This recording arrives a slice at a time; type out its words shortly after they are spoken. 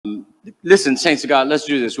Listen, saints of God, let's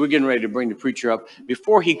do this. We're getting ready to bring the preacher up.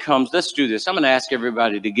 Before he comes, let's do this. I'm going to ask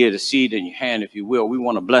everybody to get a seed in your hand, if you will. We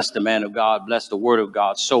want to bless the man of God, bless the word of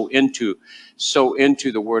God, sow into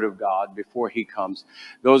the word of God before he comes.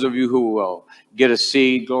 Those of you who will get a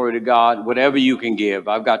seed, glory to God, whatever you can give.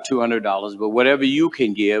 I've got $200, but whatever you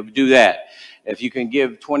can give, do that. If you can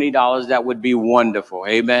give $20, that would be wonderful.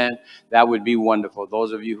 Amen. That would be wonderful.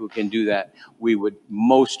 Those of you who can do that, we would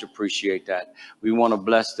most appreciate that. We want to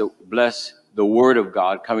bless the word of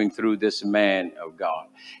God coming through this man of God.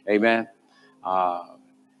 Amen.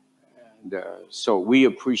 So we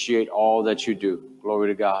appreciate all that you do. Glory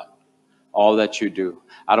to God. All that you do.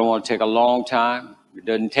 I don't want to take a long time. It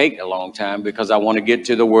doesn't take a long time because I want to get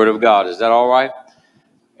to the word of God. Is that all right?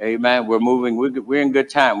 Amen. We're moving. We're in good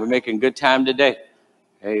time. We're making good time today.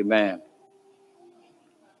 Amen.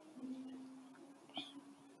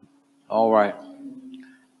 All right.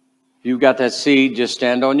 If you've got that seed, just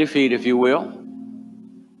stand on your feet, if you will.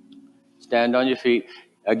 Stand on your feet.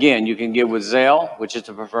 Again, you can give with Zelle, which is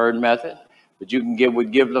the preferred method, but you can give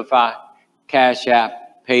with Givelify, Cash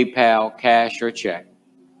App, PayPal, cash, or check.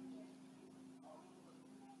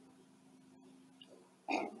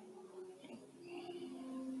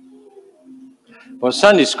 Well,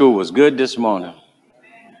 Sunday school was good this morning.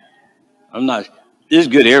 It's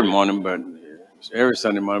good every morning, but every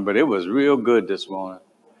Sunday morning, but it was real good this morning.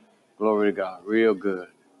 Glory to God, real good.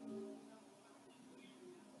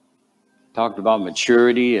 Talked about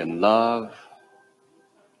maturity and love,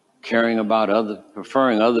 caring about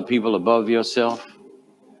preferring other people above yourself.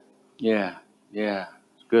 Yeah.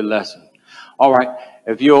 Good lesson. All right.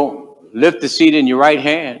 If you'll lift the seed in your right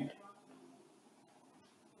hand,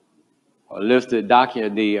 or lift the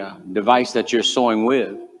device that you're sowing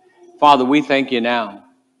with. Father, we thank you now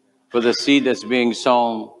for the seed that's being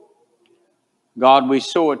sown. God, we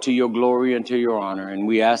sow it to your glory and to your honor, and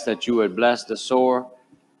we ask that you would bless the sower,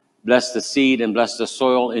 bless the seed, and bless the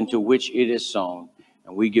soil into which it is sown.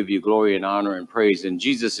 And we give you glory and honor and praise in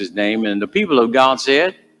Jesus' name. And the people of God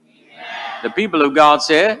said, Amen. The people of God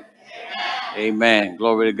said, Amen. Amen.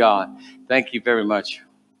 Glory to God. Thank you very much.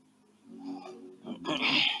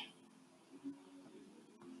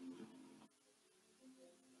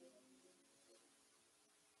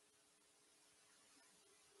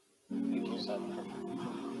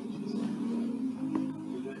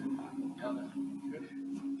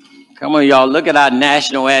 Come on, y'all. Look at our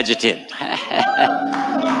national adjutant.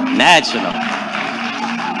 National.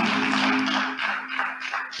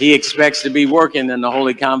 He expects to be working in the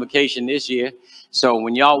Holy Convocation this year. So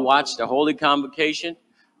when y'all watch the Holy Convocation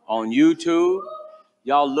on YouTube,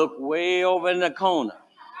 y'all look way over in the corner.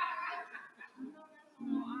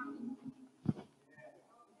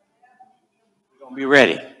 We're going to be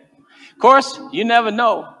ready. Of course, you never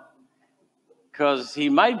know, because he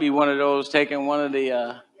might be one of those taking one of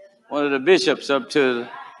the bishops up to,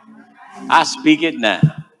 I speak it now.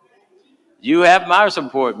 You have my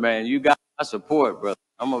support, man. You got my support, brother.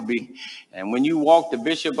 I'm going to be, and when you walk the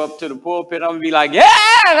bishop up to the pulpit, I'm going to be like, yeah,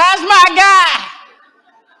 that's my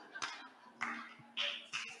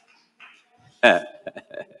guy.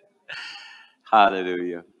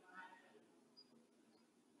 Hallelujah.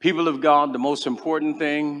 People of God, the most important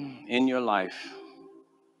thing in your life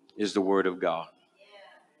is the word of God.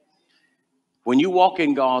 When you walk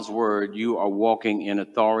in God's word, you are walking in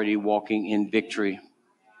authority, walking in victory,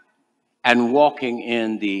 and walking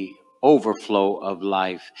in the overflow of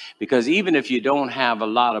life. Because even if you don't have a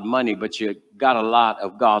lot of money, but you got a lot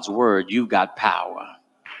of God's word, you got power.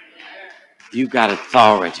 You got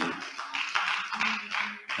authority.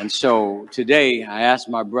 And so today I asked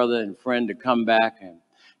my brother and friend to come back and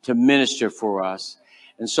to minister for us.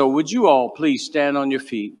 And so would you all please stand on your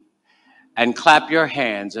feet and clap your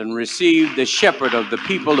hands and receive the shepherd of the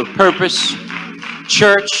people of Purpose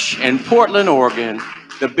Church in Portland, Oregon,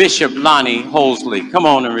 the Bishop Lonnie Hosley. Come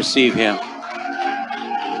on and receive him.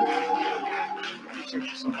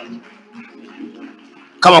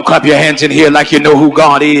 Come on, clap your hands in here like you know who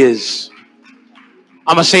God is.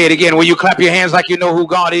 I'm going to say it again. Will you clap your hands like you know who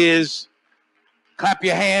God is? Clap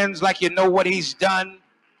your hands like you know what he's done.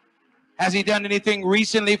 Has he done anything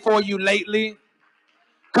recently for you lately?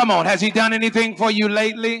 Come on, has he done anything for you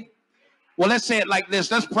lately? Well, let's say it like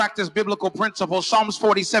this. Let's practice biblical principles. Psalms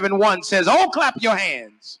 47:1 says, oh, clap your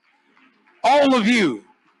hands, all of you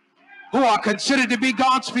who are considered to be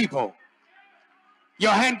God's people.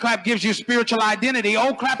 Your hand clap gives you spiritual identity.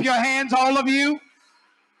 Oh, clap your hands, all of you.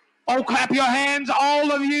 Oh, clap your hands,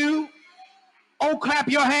 all of you. Oh, clap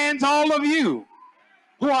your hands, all of you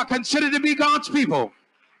who are considered to be God's people.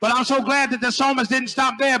 But I'm so glad that the psalmist didn't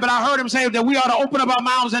stop there, but I heard him say that we ought to open up our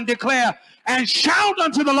mouths and declare and shout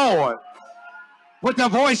unto the Lord with the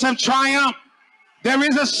voice of triumph. There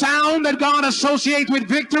is a sound that God associates with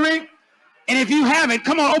victory. And if you have it,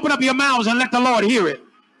 come on, open up your mouths and let the Lord hear it.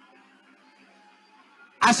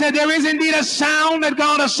 I said there is indeed a sound that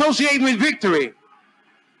God associates with victory.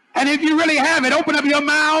 And if you really have it, open up your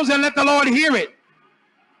mouths and let the Lord hear it.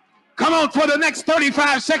 Come on, for the next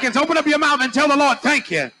 35 seconds, open up your mouth and tell the Lord,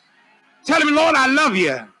 thank you. Tell him, Lord, I love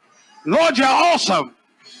you. Lord, you're awesome.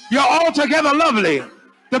 You're altogether lovely.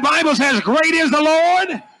 The Bible says, great is the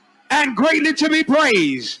Lord and greatly to be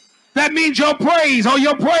praised. That means your praise or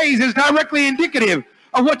your praise is directly indicative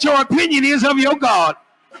of what your opinion is of your God.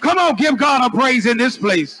 Come on, give God a praise in this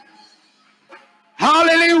place.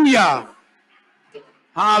 Hallelujah.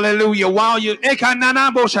 Hallelujah. While you,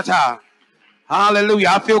 hallelujah.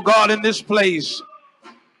 I feel God in this place.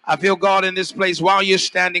 I feel God in this place. While you're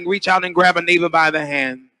standing, reach out and grab a neighbor by the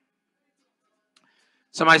hand.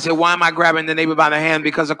 Somebody said, why am I grabbing the neighbor by the hand?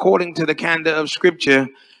 Because according to the candor of Scripture,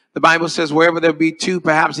 the Bible says wherever there be two,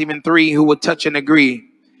 perhaps even three, who would touch and agree,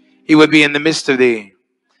 he would be in the midst of thee.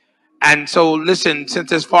 And so listen, since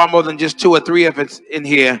there's far more than just two or three of us in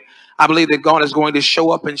here, I believe that God is going to show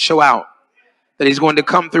up and show out, that he's going to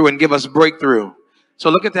come through and give us breakthrough. So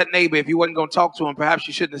look at that neighbor. If you wasn't going to talk to him, perhaps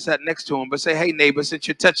you shouldn't have sat next to him, but say, hey neighbor, since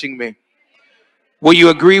you're touching me, will you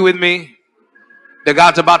agree with me that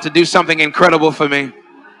God's about to do something incredible for me?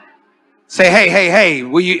 Say, hey,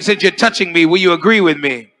 will you, since you're touching me, will you agree with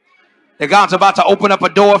me that God's about to open up a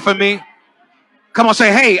door for me? Come on,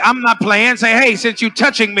 say, hey, I'm not playing. Say, hey, since you're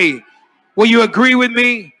touching me, will you agree with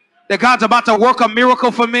me that God's about to work a miracle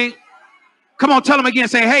for me? Come on, tell them again.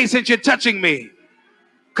 Say, hey, since you're touching me.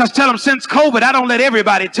 Because tell them, since COVID, I don't let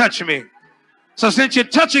everybody touch me. So since you're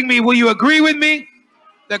touching me, will you agree with me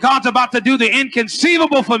that God's about to do the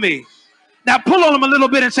inconceivable for me? Now pull on them a little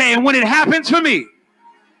bit and say, and when it happens for me,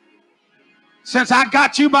 since I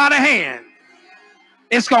got you by the hand,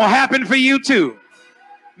 it's going to happen for you too.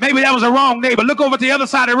 Maybe that was a wrong neighbor. Look over to the other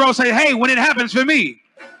side of the road and say, hey, when it happens for me,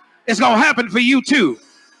 it's going to happen for you too.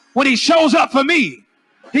 When he shows up for me,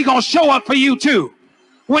 he's going to show up for you too.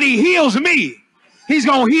 When he heals me, he's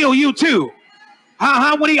going to heal you too.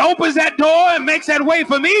 When he opens that door and makes that way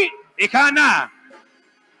for me, he's going to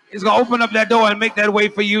open up that door and make that way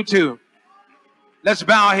for you too. Let's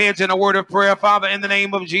bow our heads in a word of prayer. Father, in the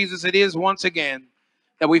name of Jesus, it is once again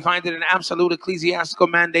that we find it an absolute ecclesiastical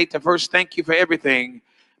mandate to first thank you for everything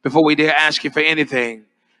before we dare ask you for anything.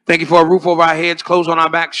 Thank you for a roof over our heads, clothes on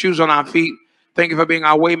our back, shoes on our feet. Thank you for being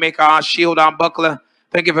our way maker, our shield, our buckler.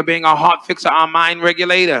 Thank you for being our heart fixer, our mind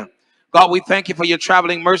regulator. God, we thank you for your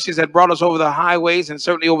traveling mercies that brought us over the highways and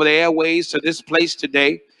certainly over the airways to this place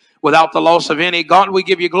today without the loss of any. God, we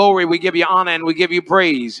give you glory, we give you honor, and we give you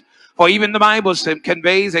praise. For even the Bible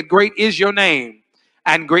conveys that great is your name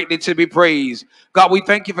and greatly to be praised. God, we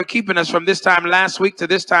thank you for keeping us from this time last week to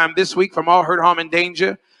this time this week from all hurt, harm, and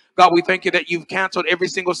danger. God, we thank you that you've canceled every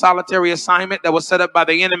single solitary assignment that was set up by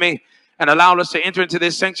the enemy and allowed us to enter into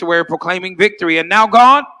this sanctuary proclaiming victory. And now,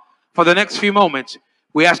 God, for the next few moments,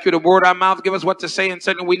 we ask you to word our mouth, give us what to say, and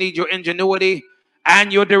certainly we need your ingenuity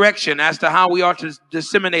and your direction as to how we are to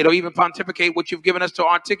disseminate or even pontificate what you've given us to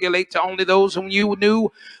articulate to only those whom you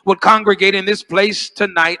knew would congregate in this place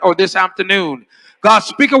tonight or this afternoon. God,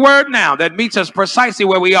 speak a word now that meets us precisely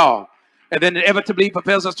where we are, and then inevitably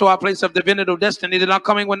propels us to our place of divinitive destiny, that our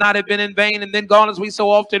coming would not have been in vain. And then, God, as we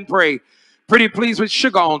so often pray, pretty please with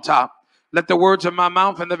sugar on top, let the words of my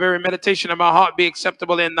mouth and the very meditation of my heart be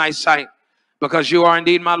acceptable in thy sight, because you are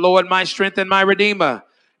indeed my Lord, my strength, and my Redeemer.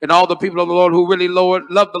 And all the people of the Lord who really love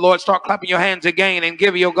the Lord, start clapping your hands again and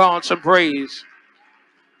give your God some praise.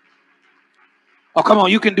 Oh, come on,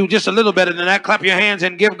 you can do just a little better than that. Clap your hands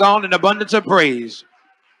and give God an abundance of praise.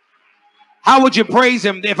 How would you praise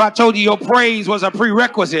him if I told you your praise was a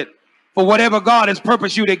prerequisite for whatever God has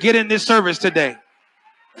purposed you to get in this service today?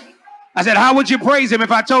 I said, how would you praise him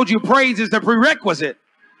if I told you praise is the prerequisite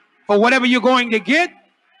for whatever you're going to get?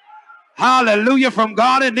 Hallelujah, from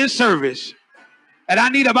God in this service. And I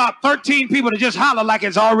need about 13 people to just holler like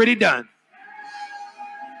it's already done.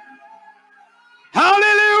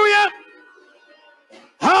 Hallelujah.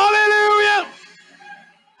 Hallelujah.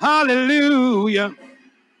 Hallelujah.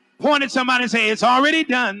 Point at somebody and say, it's already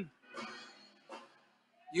done.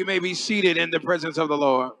 You may be seated in the presence of the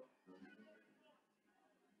Lord.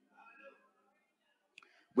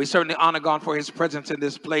 We certainly honor God for his presence in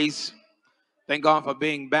this place. Thank God for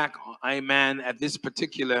being back, amen, at this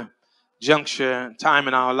particular juncture, time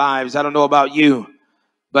in our lives. I don't know about you,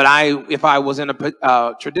 but if I was in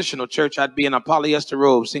a traditional church, I'd be in a polyester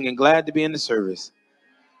robe singing, glad to be in the service.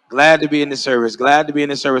 Glad to be in the service. Glad to be in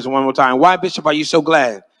the service. One more time. Why, Bishop, are you so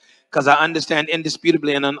glad? because I understand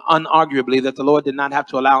indisputably and unarguably that the Lord did not have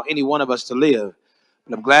to allow any one of us to live.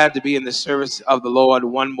 But I'm glad to be in the service of the Lord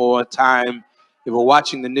one more time. If we're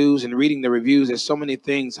watching the news and reading the reviews, there's so many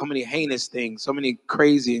things, so many heinous things, so many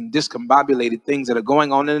crazy and discombobulated things that are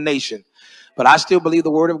going on in the nation. But I still believe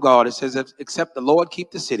the word of God. It says, except the Lord keep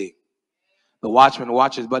the city, the watchman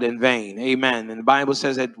watches but in vain. Amen. And the Bible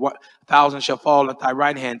says that 1,000 shall fall at thy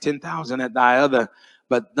right hand, 10,000 at thy other,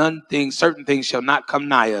 but certain things shall not come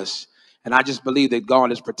nigh us. And I just believe that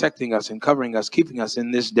God is protecting us and covering us, keeping us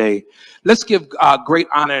in this day. Let's give great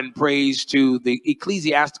honor and praise to the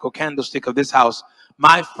ecclesiastical candlestick of this house,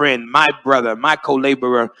 my friend, my brother, my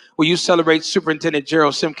co-laborer. Will you celebrate Superintendent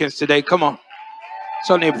Gerald Simpkins today? Come on.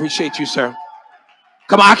 Certainly appreciate you, sir.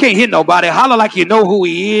 Come on, I can't hear nobody. Holler like you know who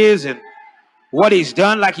he is and what he's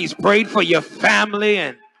done, like he's prayed for your family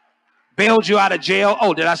and bailed you out of jail.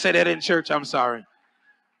 Oh, did I say that in church? I'm sorry.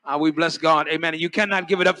 We bless God. Amen. And you cannot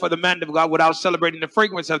give it up for the man of God without celebrating the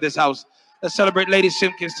fragrance of this house. Let's celebrate Lady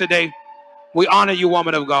Simpkins today. We honor you,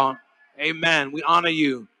 woman of God. Amen. We honor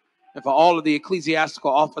you. And for all of the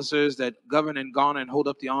ecclesiastical officers that govern and garner and hold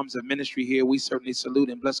up the arms of ministry here, we certainly salute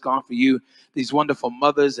and bless God for you, these wonderful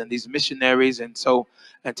mothers and these missionaries. And to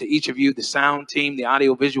each of you, the sound team, the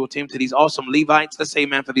audio visual team, to these awesome Levites. Let's say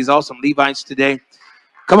amen for these awesome Levites today.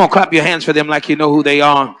 Come on, clap your hands for them like you know who they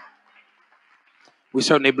are. We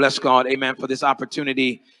certainly bless God, amen, for this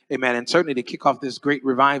opportunity, amen, and certainly to kick off this great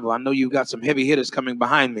revival. I know you've got some heavy hitters coming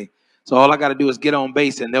behind me, so all I got to do is get on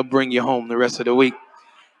base, and they'll bring you home the rest of the week.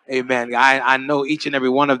 Amen. I know each and every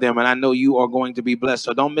one of them, and I know you are going to be blessed,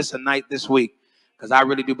 so don't miss a night this week, because I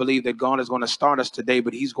really do believe that God is going to start us today,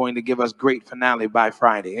 but he's going to give us great finale by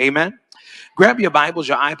Friday. Amen. Grab your Bibles,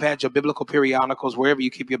 your iPads, your biblical periodicals, wherever you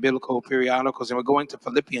keep your biblical periodicals, and we're going to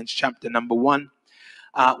Philippians chapter number 1.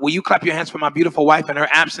 Will you clap your hands for my beautiful wife in her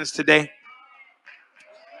absence today?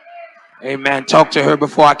 Amen. Talked to her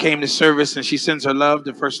before I came to service, and she sends her love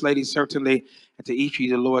to First Lady, certainly, and to each of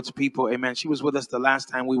the Lord's people. Amen. She was with us the last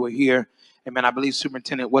time we were here. Amen. I believe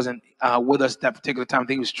Superintendent wasn't with us that particular time. I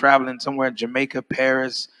think he was traveling somewhere in Jamaica,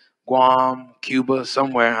 Paris, Guam, Cuba,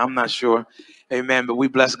 somewhere. I'm not sure. Amen. But we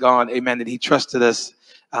bless God. Amen. That he trusted us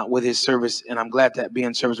with his service, and I'm glad to be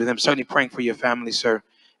in service with him. Certainly praying for your family, sir.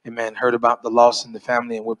 Amen. Heard about the loss in the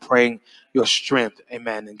family, and we're praying your strength.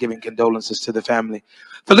 Amen. And giving condolences to the family.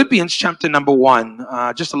 Philippians chapter number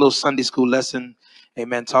 1. Just a little Sunday school lesson.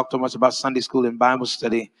 Amen. Talk too much about Sunday school and Bible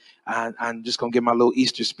study. I'm just going to give my little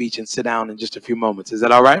Easter speech and sit down in just a few moments. Is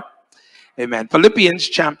that all right? Amen. Philippians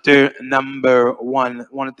chapter number 1. I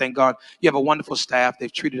want to thank God. You have a wonderful staff.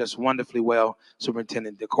 They've treated us wonderfully well.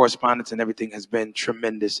 Superintendent, the correspondence and everything has been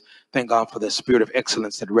tremendous. Thank God for the spirit of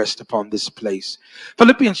excellence that rests upon this place.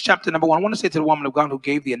 Philippians chapter number 1. I want to say to the woman of God who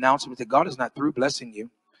gave the announcement that God is not through blessing you.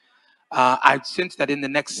 I sense that in the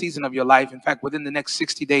next season of your life, in fact, within the next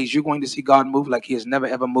 60 days, you're going to see God move like he has never,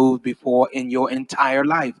 ever moved before in your entire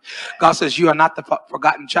life. God says you are not the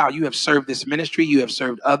forgotten child. You have served this ministry. You have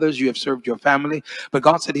served others. You have served your family. But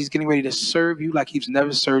God said he's getting ready to serve you like he's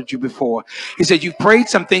never served you before. He said you've prayed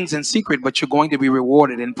some things in secret, but you're going to be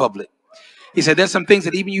rewarded in public. He said, there's some things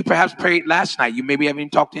that even you perhaps prayed last night, you maybe haven't even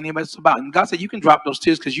talked to anybody else about. And God said, you can drop those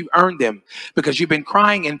tears because you earned them, because you've been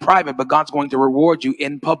crying in private, but God's going to reward you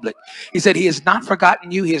in public. He said, he has not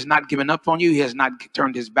forgotten you. He has not given up on you. He has not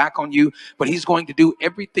turned his back on you, but he's going to do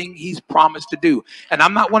everything he's promised to do. And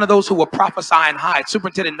I'm not one of those who will prophesy and hide.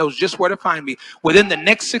 Superintendent knows just where to find me. Within the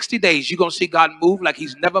next 60 days, you're going to see God move like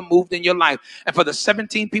he's never moved in your life. And for the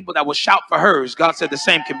 17 people that will shout for hers, God said the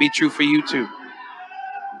same can be true for you too.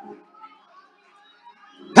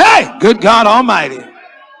 Hey, good God Almighty.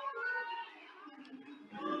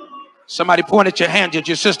 Somebody point at your hand at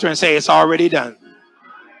your sister and say, it's already done.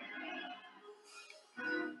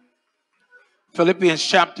 Philippians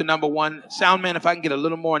chapter number 1. Sound man, if I can get a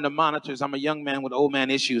little more in the monitors. I'm a young man with old man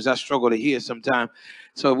issues. I struggle to hear sometimes.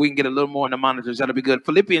 So if we can get a little more in the monitors, that'll be good.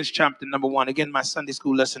 Philippians chapter number 1. Again, my Sunday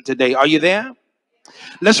school lesson today. Are you there?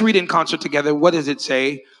 Let's read in concert together. What does it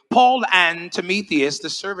say? Paul and Timotheus, the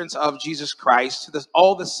servants of Jesus Christ, to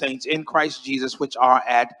all the saints in Christ Jesus, which are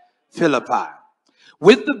at Philippi,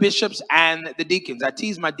 with the bishops and the deacons. I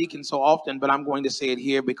tease my deacons so often, but I'm going to say it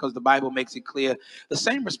here because the Bible makes it clear. The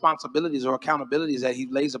same responsibilities or accountabilities that he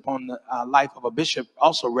lays upon the life of a bishop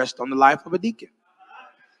also rest on the life of a deacon.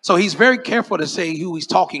 So he's very careful to say who he's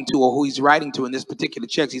talking to or who he's writing to in this particular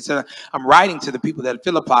text. He said, I'm writing to the people that are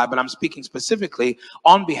Philippi, but I'm speaking specifically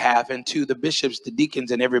on behalf and to the bishops, the deacons,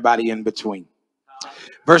 and everybody in between.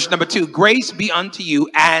 Verse number 2, grace be unto you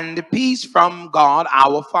and peace from God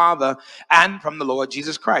our Father and from the Lord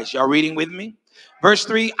Jesus Christ. Y'all reading with me? Verse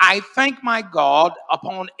 3, I thank my God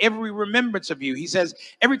upon every remembrance of you. He says,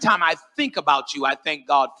 every time I think about you, I thank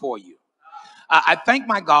God for you. I thank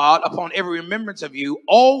my God upon every remembrance of you,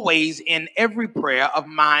 always in every prayer of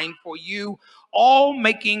mine for you, all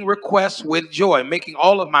making requests with joy, making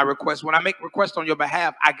all of my requests. When I make requests on your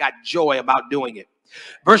behalf, I got joy about doing it.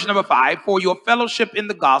 Verse number 5, for your fellowship in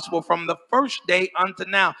the gospel from the first day unto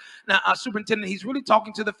now. Now, Superintendent, he's really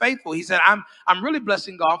talking to the faithful. He said, I'm really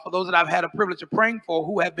blessing God for those that I've had a privilege of praying for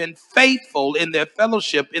who have been faithful in their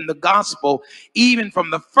fellowship in the gospel, even from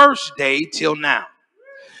the first day till now.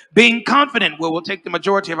 Being confident, where we'll take the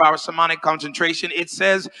majority of our sermonic concentration, it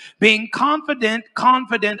says, being confident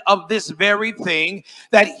of this very thing,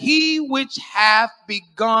 that he which hath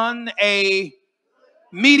begun a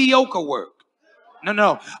mediocre work.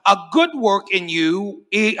 No. A good work in you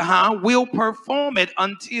will perform it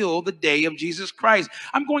until the day of Jesus Christ.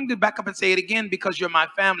 I'm going to back up and say it again because you're my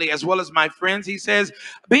family as well as my friends. He says,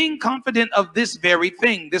 being confident of this very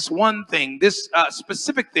thing, this one thing, this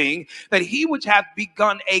specific thing, that he which hath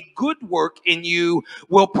begun a good work in you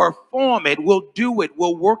will perform it, will do it,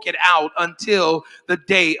 will work it out until the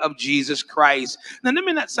day of Jesus Christ. Now, that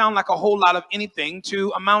may not sound like a whole lot of anything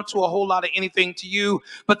to amount to a whole lot of anything to you,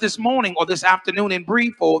 but this morning or this afternoon, in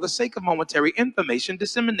brief, for the sake of momentary information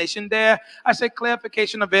dissemination, there I say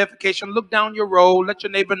clarification or verification. Look down your road, let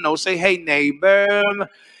your neighbor know, say, hey neighbor,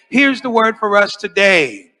 here's the word for us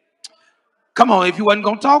today. Come on, if you wasn't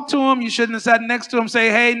going to talk to him, you shouldn't have sat next to him. Say,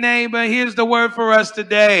 hey neighbor, here's the word for us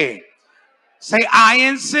today. Say, I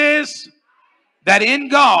insist that in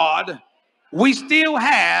God we still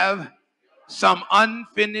have some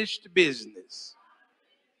unfinished business.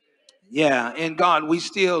 Yeah, in God we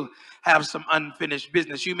still have some unfinished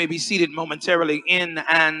business. You may be seated momentarily in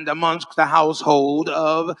and amongst the household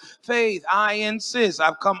of faith. I insist.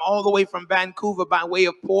 I've come all the way from Vancouver by way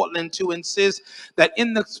of Portland to insist that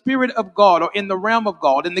in the spirit of God, or in the realm of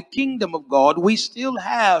God, in the kingdom of God, we still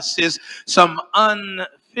have, sis, some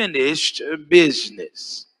unfinished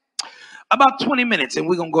business. About 20 minutes and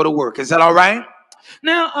we're going to go to work. Is that all right?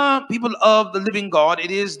 Now, people of the living God,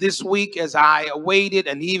 it is this week as I awaited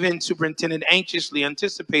and even Superintendent anxiously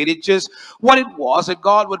anticipated just what it was that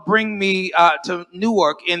God would bring me to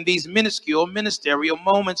Newark in these minuscule ministerial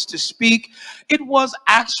moments to speak. It was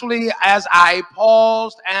actually as I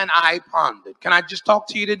paused and I pondered. Can I just talk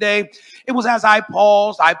to you today? It was as I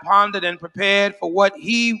paused, I pondered and prepared for what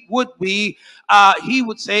he would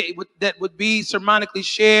say that would be sermonically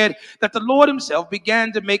shared, that the Lord himself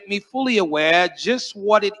began to make me fully aware just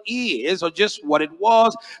what it is or just what it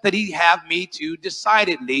was that he have me to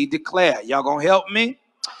decidedly declare. Y'all gonna help me?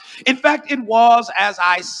 In fact, it was as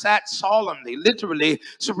I sat solemnly, literally,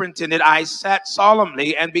 Superintendent, I sat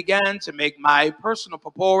solemnly and began to make my personal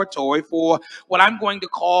preparatory for what I'm going to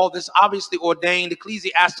call this obviously ordained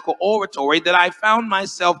ecclesiastical oratory, that I found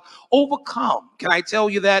myself overcome. Can I tell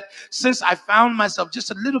you that? Since I found myself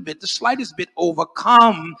just a little bit, the slightest bit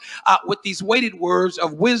overcome with these weighted words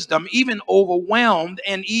of wisdom, even overwhelmed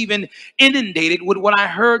and even inundated with what I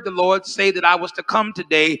heard the Lord say that I was to come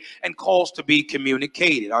today and cause to be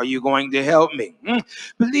communicated. Are you going to help me?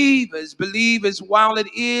 Believers, while it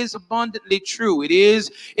is abundantly true, it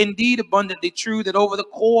is indeed abundantly true that over the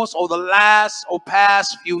course or the last or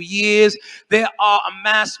past few years, there are a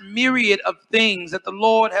mass myriad of things that the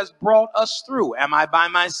Lord has brought us through. Am I by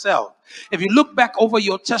myself? If you look back over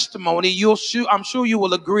your testimony, I'm sure you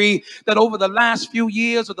will agree that over the last few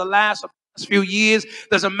years or the last few years,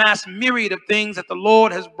 there's a mass myriad of things that the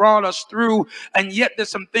Lord has brought us through, and yet there's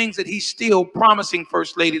some things that he's still promising,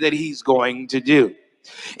 First Lady, that he's going to do.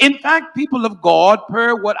 In fact, people of God,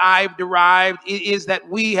 per what I've derived, it is that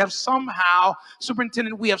we have somehow,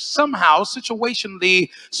 Superintendent, we have somehow situationally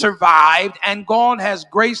survived, and God has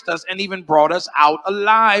graced us and even brought us out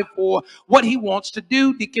alive for what he wants to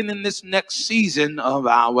do, Deacon, in this next season of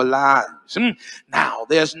our lives. Now,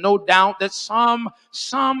 there's no doubt that some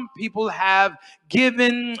people have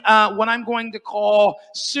given what I'm going to call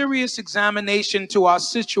serious examination to our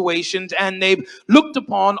situations, and they've looked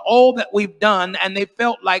upon all that we've done, and they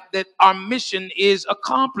felt like that our mission is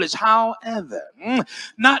accomplished. However,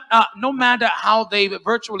 no matter how they've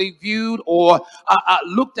virtually viewed or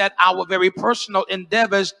looked at our very personal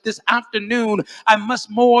endeavors, this afternoon, I must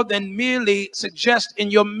more than merely suggest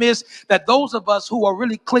in your midst that those of us who are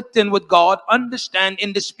really clicked in with God understand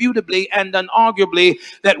indisputably and unarguably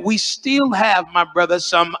that we still have, my brother,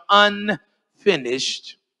 some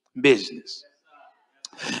unfinished business.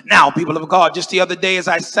 Now, people of God, just the other day as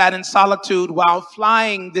I sat in solitude while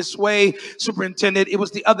flying this way, Superintendent, it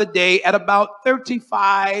was the other day at about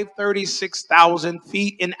 36,000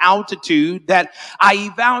 feet in altitude that I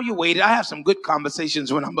evaluated. I have some good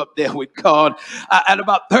conversations when I'm up there with God. At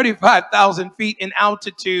about 35,000 feet in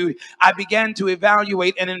altitude, I began to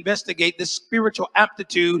evaluate and investigate the spiritual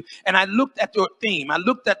aptitude, and I looked at your theme. I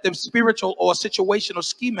looked at the spiritual or situational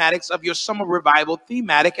schematics of your summer revival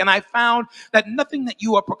thematic, and I found that nothing that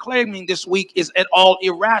you are proclaiming this week is at all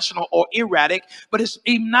irrational or erratic, but it's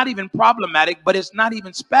not even problematic, but it's not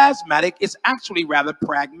even spasmodic. It's actually rather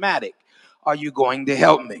pragmatic. Are you going to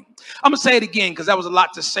help me? I'm going to say it again because that was a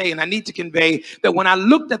lot to say, and I need to convey that when I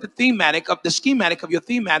looked at the schematic of your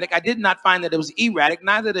thematic, I did not find that it was erratic,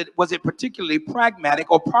 neither was it particularly pragmatic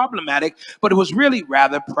or problematic, but it was really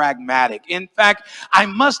rather pragmatic. In fact, I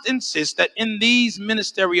must insist that in these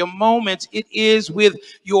ministerial moments, it is with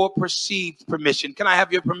your perceived permission. Can I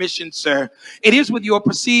have your permission, sir? It is with your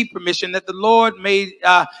perceived permission that the Lord made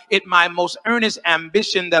it my most earnest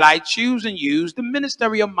ambition that I choose and use the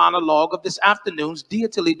ministerial monologue of this afternoon's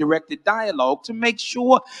deitily directed dialogue to make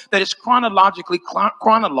sure that it's chronologically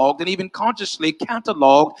chronologued and even consciously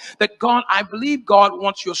cataloged, that God, I believe God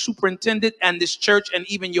wants your superintendent and this church and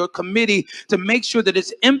even your committee to make sure that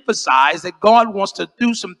it's emphasized that God wants to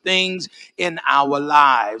do some things in our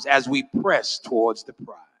lives as we press towards the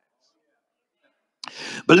prize.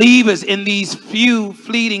 Believers, in these few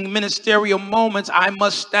fleeting ministerial moments, I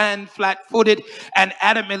must stand flat-footed and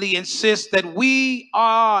adamantly insist that we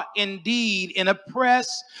are indeed in a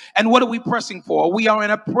press. And what are we pressing for? We are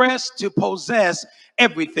in a press to possess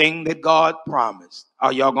everything that God promised.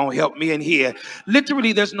 Are y'all going to help me in here?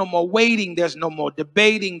 Literally, there's no more waiting. There's no more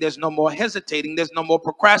debating. There's no more hesitating. There's no more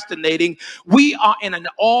procrastinating. We are in an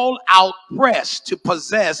all-out press to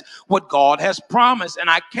possess what God has promised. And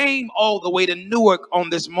I came all the way to Newark on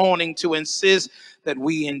this morning to insist that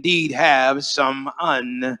we indeed have some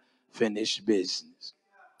unfinished business.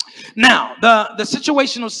 Now, the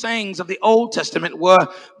situational sayings of the Old Testament were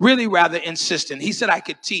really rather insistent. He said I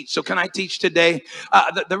could teach, so can I teach today?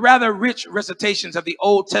 The rather rich recitations of the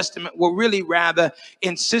Old Testament were really rather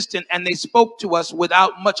insistent, and they spoke to us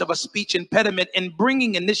without much of a speech impediment in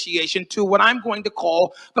bringing initiation to what I'm going to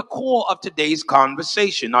call the core of today's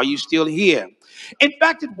conversation. Are you still here? In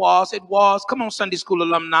fact, it was, come on, Sunday school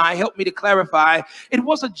alumni, help me to clarify. It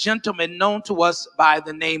was a gentleman known to us by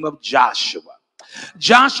the name of Joshua.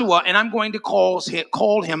 Joshua, and I'm going to call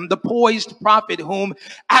him the poised prophet, whom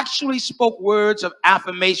actually spoke words of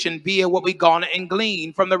affirmation via what we garner and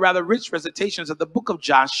glean from the rather rich recitations of the book of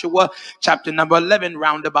Joshua, chapter number 11,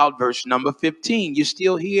 roundabout verse number 15. You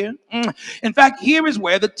still here? In fact, here is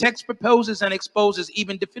where the text proposes and exposes,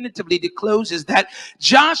 even definitively discloses, that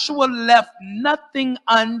Joshua left nothing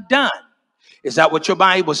undone. Is that what your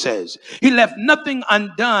Bible says? He left nothing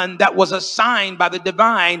undone that was assigned by the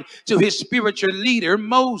divine to his spiritual leader,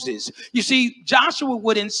 Moses. You see, Joshua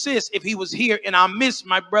would insist, if he was here in our midst,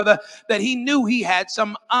 my brother, that he knew he had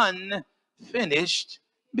some unfinished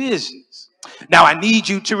business. Now, I need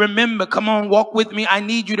you to remember, come on, walk with me. I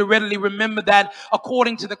need you to readily remember that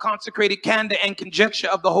according to the consecrated candor and conjecture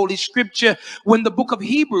of the Holy Scripture, when the book of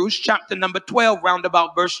Hebrews, chapter number 12,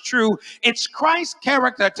 roundabout verse 2, it's Christ's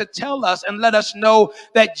character to tell us and let us know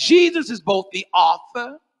that Jesus is both the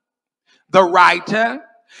author, the writer,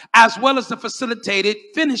 as well as the facilitated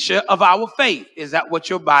finisher of our faith. Is that what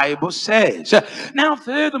your Bible says? Now,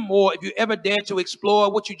 furthermore, if you ever dare to explore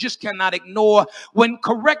what you just cannot ignore, when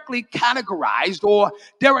correctly categorized, or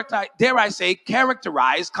dare I say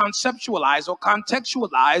characterized, conceptualized, or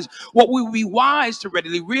contextualized, what we would be wise to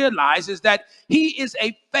readily realize is that he is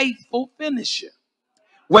a faithful finisher.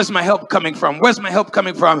 Where's my help coming from? Where's my help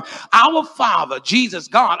coming from? Our Father, Jesus,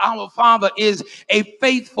 God, our Father is a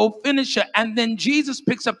faithful finisher. And then Jesus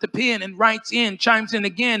picks up the pen and chimes in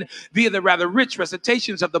again via the rather rich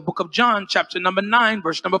recitations of the book of John, chapter number 9,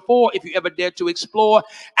 verse number 4, if you ever dare to explore.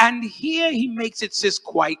 And here he makes it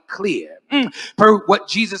quite clear. Per what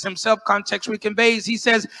Jesus himself contextually conveys, he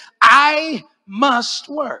says, I must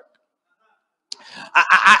work.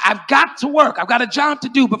 I've got to work. I've got a job to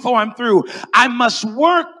do before I'm through. I must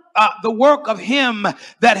work the work of him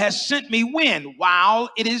that has sent me when? While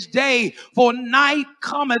it is day, for night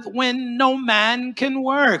cometh when no man can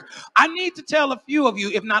work. I need to tell a few of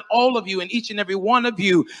you, if not all of you, and each and every one of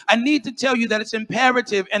you, I need to tell you that it's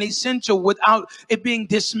imperative and essential without it being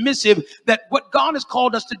dismissive that what God has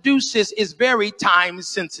called us to do, sis, is very time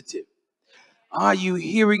sensitive. Are you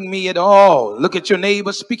hearing me at all? Look at your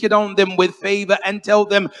neighbor, speak it on them with favor, and tell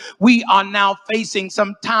them we are now facing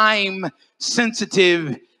some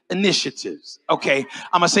time-sensitive initiatives. Okay,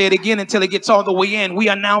 I'm going to say it again until it gets all the way in. We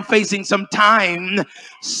are now facing some time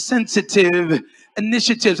sensitive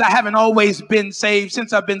initiatives. I haven't always been saved.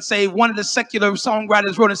 Since I've been saved, one of the secular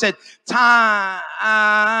songwriters wrote and said,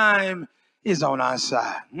 time is on our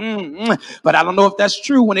side. But I don't know if that's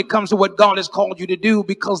true when it comes to what God has called you to do,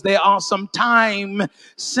 because there are some time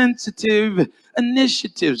sensitive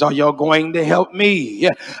initiatives. Are y'all going to help me?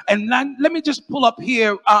 And let me just pull up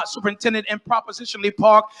here, Superintendent, in Propositionally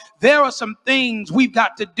Park. There are some things we've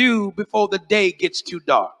got to do before the day gets too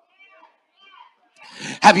dark.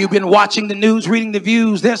 Have you been watching the news, reading the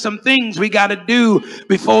views? There's some things we got to do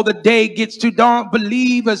before the day gets too dark.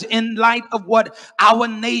 Believers, in light of what our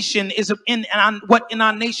nation is what in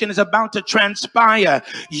our nation is about to transpire,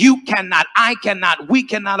 you cannot, I cannot, we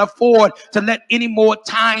cannot afford to let any more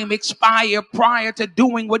time expire prior to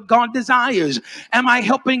doing what God desires. Am I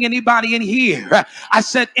helping anybody in here? I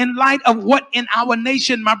said, in light of what in our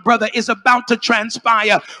nation, my brother, is about to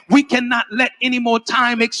transpire, we cannot let any more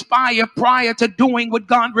time expire prior to doing what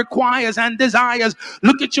God requires and desires.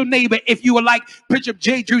 Look at your neighbor. If you were like Bishop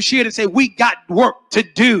J. Drew Sheard and say, we got work to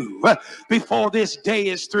do before this day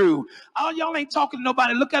is through. Oh, y'all ain't talking to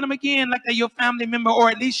nobody. Look at them again like they're your family member or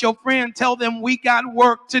at least your friend. Tell them we got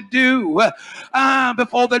work to do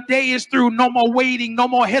before the day is through. No more waiting, no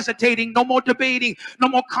more hesitating, no more debating, no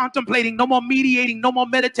more contemplating, no more mediating, no more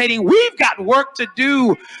meditating. We've got work to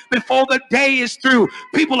do before the day is through.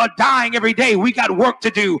 People are dying every day. We got work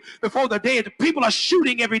to do before the day. People are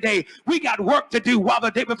shooting every day. We got work to do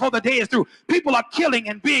before the day is through. People are killing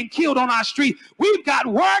and being killed on our street. We've got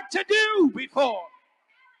work to do before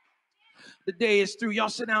the day is through. Y'all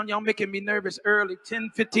sit down. Y'all making me nervous early. 10,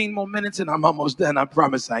 15 more minutes and I'm almost done. I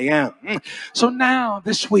promise I am. So now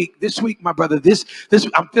this week, my brother, this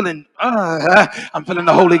I'm feeling the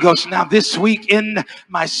Holy Ghost now this week in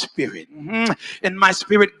my spirit. In my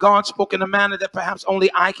spirit, God spoke in a manner that perhaps only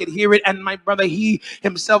I could hear it. And my brother, he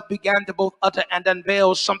himself began to both utter and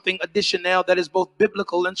unveil something additional that is both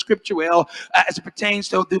biblical and scriptural as it pertains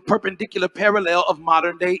to the perpendicular parallel of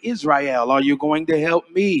modern day Israel. Are you going to help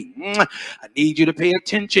me? I need you to pay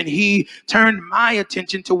attention. He turned my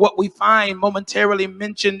attention to what we find momentarily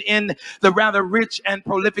mentioned in the rather rich and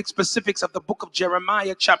prolific specifics of the book of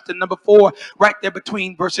Jeremiah, chapter number 4, right there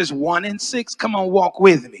between verses 1 and 6. Come on, walk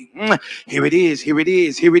with me. Here it is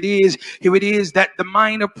that the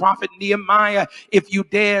minor prophet Nehemiah, if you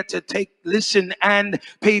dare to listen and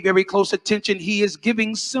pay very close attention, he is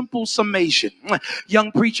giving simple summation.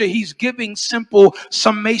 Young preacher, he's giving simple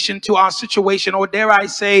summation to our situation, or dare I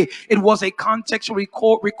say, it was a contextually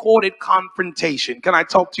recorded confrontation. Can I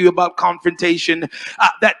talk to you about confrontation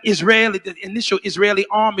that the initial Israeli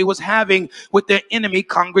army was having with their enemy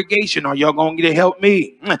congregation? Are y'all going to help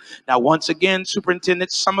me? Now, once again,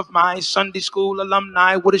 Superintendent, some of my Sunday school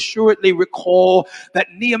alumni would assuredly recall that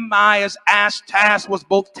Nehemiah's task was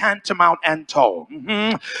both tantamount and tall.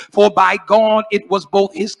 For by God, it was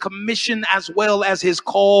both his commission as well as his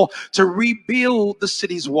call to rebuild the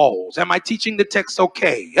city's walls. Am I teaching the text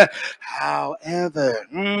okay? However,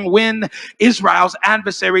 when Israel's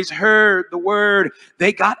adversaries heard the word,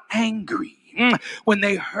 they got angry. When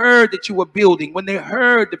they heard that you were building, when they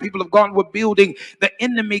heard the people of God were building, the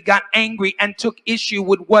enemy got angry and took issue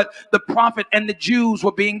with what the prophet and the Jews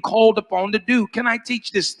were being called upon to do. Can I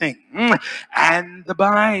teach this thing? And the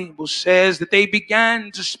Bible says that they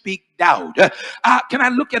began to speak doubt. Can I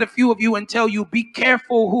look at a few of you and tell you, be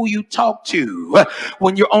careful who you talk to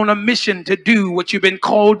when you're on a mission to do what you've been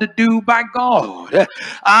called to do by God.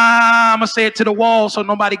 I'm going to say it to the wall so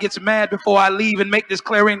nobody gets mad before I leave and make this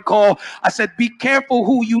clarion call. I said, be careful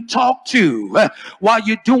who you talk to while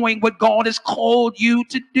you're doing what God has called you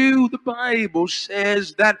to do. The Bible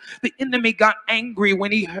says that the enemy got angry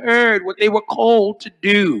when he heard what they were called to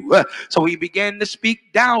do. So he began to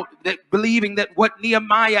speak doubt, believing that what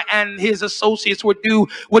Nehemiah and his associates would do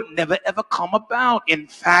would never ever come about. In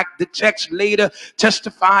fact, the text later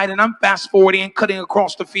testified, and I'm fast forwarding and cutting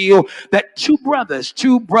across the field, that two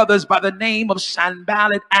brothers by the name of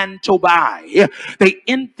Sanballat and Tobiah, they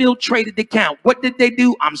infiltrated the camp. What did they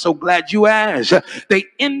do? I'm so glad you asked. They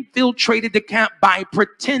infiltrated the camp by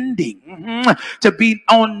pretending to be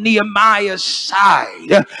on Nehemiah's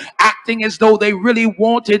side, acting as though they really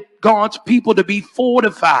wanted God's people to be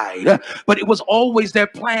fortified, but it was always their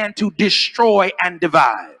plan to destroy and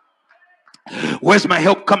divide. Where's my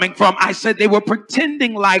help coming from? I said they were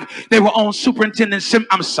pretending like they were on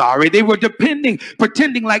they were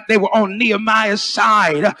pretending like they were on Nehemiah's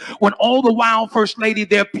side, when all the while, First Lady,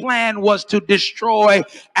 their plan was to destroy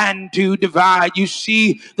and to divide. You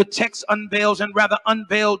see, the text unveils and rather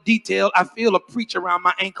unveiled detail. I feel a preach around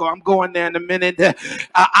my ankle. I'm going there in a minute.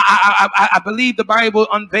 I believe the Bible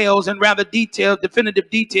unveils and rather definitive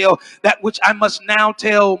detail, that which I must now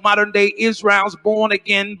tell modern day Israel's born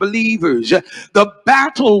again believers. The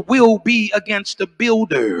battle will be against the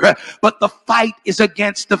builder, but the fight is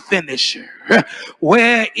against the finisher.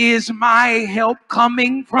 Where is my help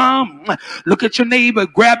coming from? Look at your neighbor,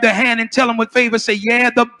 grab their hand and tell them with favor, say, yeah,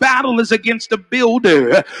 the battle is against the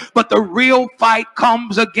builder, but the real fight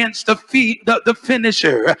comes against the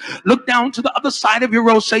finisher. Look down to the other side of your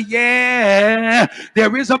row, say, yeah,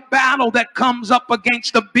 there is a battle that comes up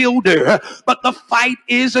against the builder, but the fight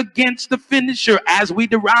is against the finisher. As we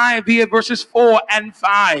derive here verses 4 and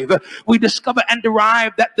 5, we discover and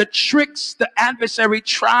derive that the tricks the adversary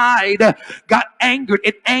tried got angered.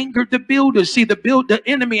 It angered the builders. See, the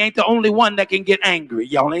enemy ain't the only one that can get angry.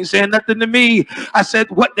 Y'all ain't saying nothing to me. I said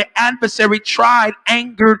what the adversary tried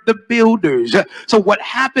angered the builders. So what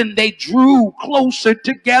happened? They drew closer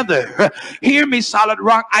together. Hear me, Solid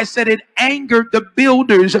Rock. I said it angered the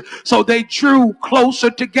builders, so they drew closer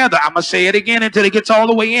together. I'm going to say it again until it gets all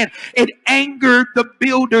the way in. It angered the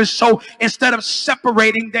builders, so instead of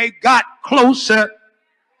separating, they got closer.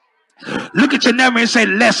 Look at your neighbor and say,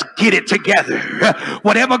 let's get it together.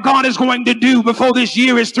 Whatever God is going to do before this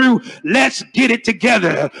year is through, let's get it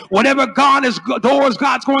together. Whatever doors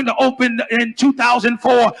God's going to open in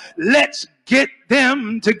 2004, let's get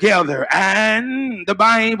them together. And the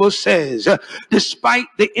Bible says, despite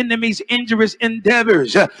the enemy's injurious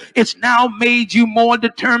endeavors, it's now made you more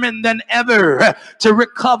determined than ever to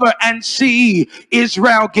recover and see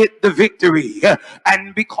Israel get the victory.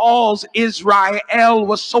 And because Israel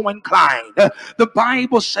was so inclined, the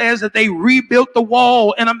Bible says that they rebuilt the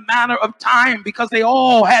wall in a matter of time because they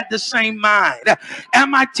all had the same mind.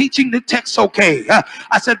 Am I teaching the text okay?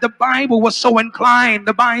 I said the Bible was so inclined.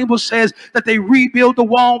 The Bible says that they rebuilt the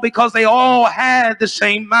wall because they all had the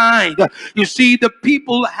same mind. You see, the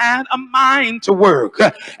people had a mind to work.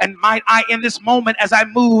 And might I, in this moment, as I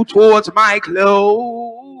move towards my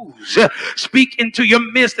close, speak into your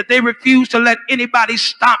midst that they refused to let anybody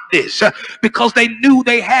stop this because they knew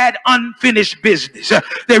they had unfinished business.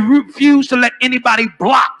 They refused to let anybody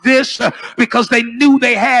block this because they knew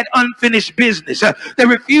they had unfinished business. They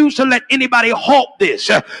refused to let anybody halt this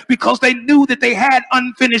because they knew that they had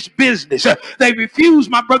unfinished business. They refused,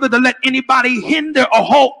 my brother, to let anybody hinder or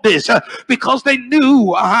halt this because they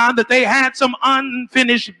knew that they had some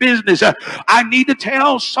unfinished business. I need to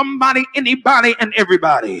tell somebody, anybody, and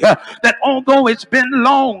everybody that although it's been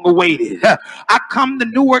long awaited, I come to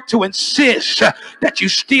Newark to insist that you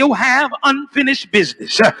still have unfinished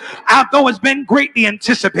business. Although it's been greatly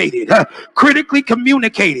anticipated, critically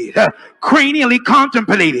communicated, cranially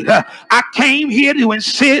contemplated, I came here to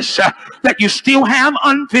insist that you still have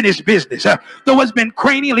unfinished business. Though it's been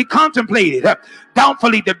cranially contemplated,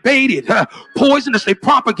 doubtfully debated, poisonously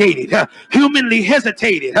propagated, humanly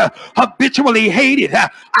hesitated, habitually hated,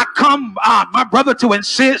 I come, my brother, to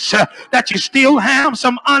insist that you still have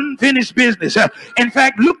some unfinished business. In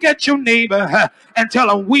fact, look at your neighbor and tell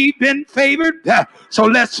them, we've been favored, so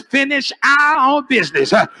let's finish our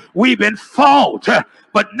business. We've been fought,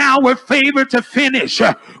 but now we're favored to finish.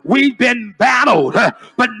 We've been battled,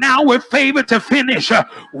 but now we're favored to finish.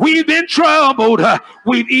 We've been troubled.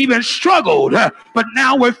 We've even struggled, but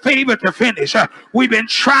now we're favored to finish. We've been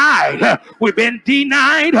tried. We've been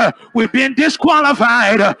denied. We've been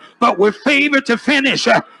disqualified, but we're favored to finish.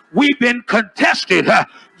 We've been contested.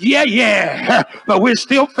 Yeah, but we're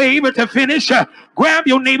still favored to finish. Grab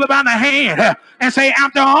your neighbor by the hand and say,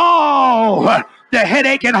 after all the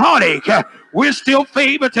headache and heartache, we're still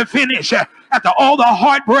favored to finish. After all the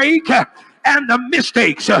heartbreak and the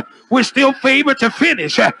mistakes, we're still favored to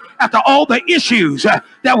finish. After all the issues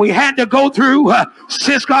that we had to go through,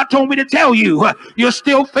 sis, God told me to tell you, you're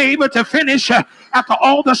still favored to finish. After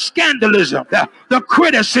all the scandalism, the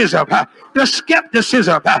criticism, the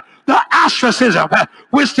skepticism, the ostracism,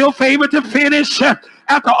 we're still favored to finish.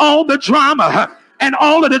 After all the drama and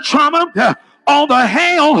all of the trauma, all the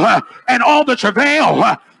hell and all the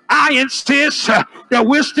travail, I insist that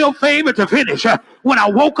we're still favored to finish. When I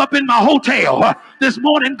woke up in my hotel this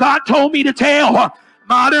morning, God told me to tell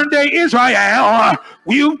modern day Israel,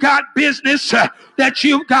 you've got business that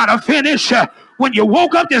you've got to finish. When you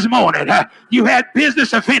woke up this morning, you had business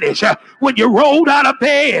to finish. When you rolled out of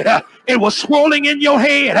bed, it was swirling in your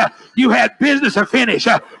head. You had business to finish.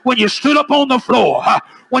 When you stood up on the floor,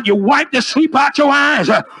 when you wiped the sleep out your eyes,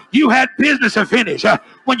 you had business to finish.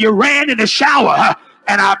 When you ran in the shower,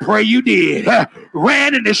 and I pray you did,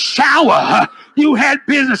 ran in the shower, you had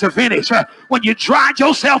business to finish. When you dried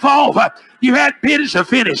yourself off, you had business to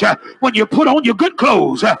finish. When you put on your good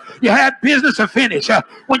clothes, you had business to finish.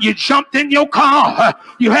 When you jumped in your car,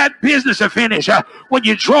 you had business to finish. When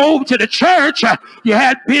you drove to the church, you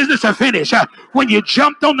had business to finish. When you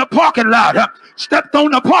jumped on the parking lot, stepped on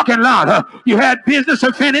the parking lot, you had business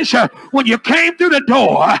to finish. When you came through the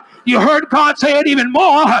door, you heard God say it even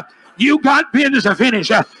more. You got business to finish.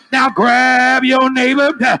 Now grab your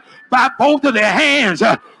neighbor by both of their hands,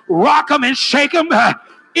 rock them and shake them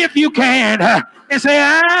if you can, and say,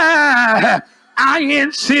 I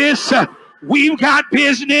insist. We've got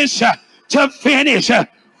business to finish.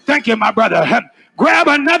 Thank you, my brother. Grab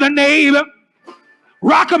another neighbor,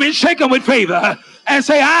 rock them and shake them with favor, and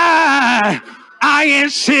say, I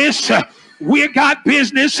insist. We got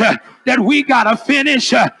business that we got to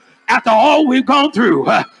finish after all we've gone through,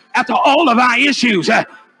 after all of our issues.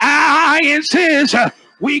 I insist.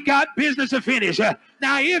 We got business to finish.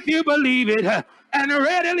 Now, if you believe it and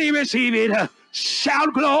readily receive it,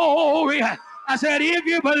 shout glory. I said, if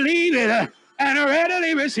you believe it and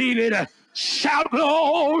readily receive it, shout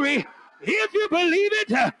glory. If you believe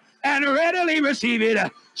it and readily receive it,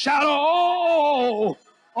 shout oh,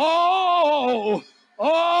 oh,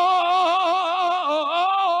 oh,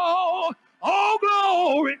 oh,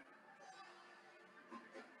 glory.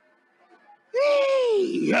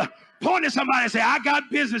 Hey. Point at somebody and say, I got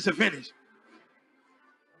business to finish.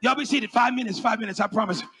 Y'all be seated. 5 minutes, 5 minutes, I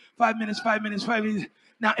promise. 5 minutes, 5 minutes, 5 minutes.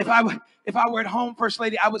 Now, if I were at home, First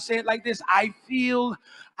Lady, I would say it like this. I feel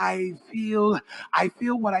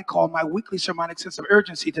what I call my weekly sermonic sense of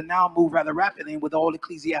urgency to now move rather rapidly and with all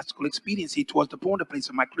ecclesiastical expediency towards the point of place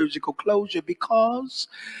of my clerical closure, because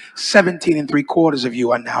 17 3/4 of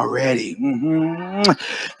you are now ready.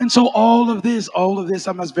 And so all of this,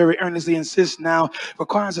 I must very earnestly insist now,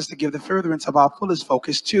 requires us to give the furtherance of our fullest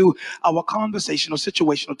focus to our conversational,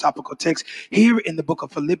 situational, topical text here in the book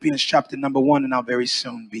of Philippians, chapter number 1, and I'll very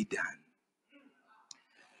soon be done.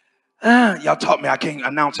 Y'all taught me I can't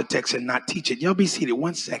announce a text and not teach it. Y'all be seated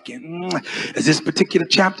 1 second. As this particular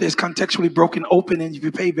chapter is contextually broken open, and if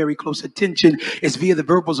you pay very close attention, it's via the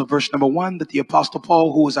verbals of verse number 1 that the Apostle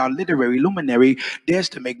Paul, who is our literary luminary, dares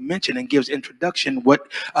to make mention and gives introduction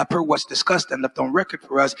per what's discussed and left on record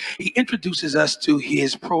for us. He introduces us to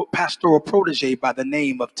his pastoral protege by the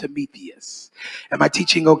name of Timotheus. Am I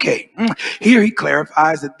teaching okay? Here he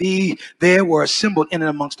clarifies that there were assembled in and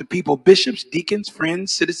amongst the people bishops, deacons,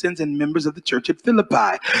 friends, citizens, and members of the church at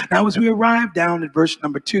Philippi. Now, as we arrive down at verse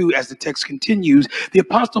number 2, as the text continues, the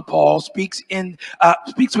Apostle Paul speaks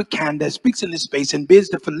with candor, speaks in this space, and bids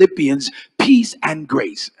the Philippians peace and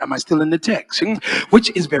grace. Am I still in the text?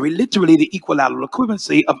 Which is very literally the equilateral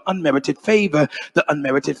equivalency of unmerited favor, the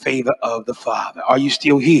unmerited favor of the Father. Are you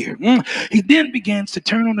still here? He then begins to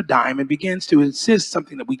turn on a dime and begins to insist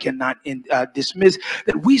something that we cannot dismiss,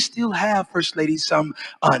 that we still have, First Lady, some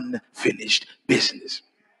unfinished business.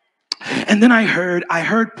 And then I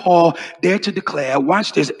heard Paul dare to declare,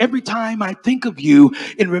 watch this, every time I think of you,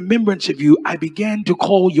 in remembrance of you, I began to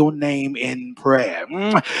call your name in prayer.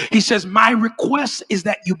 He says, my request is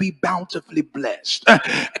that you be bountifully blessed.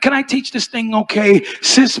 Can I teach this thing okay?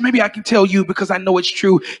 Sis, maybe I can tell you because I know it's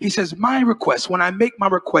true. He says, my request, when I make my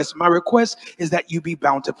request is that you be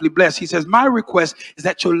bountifully blessed. He says, my request is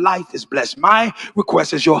that your life is blessed. My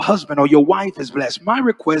request is your husband or your wife is blessed. My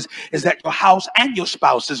request is that your house and your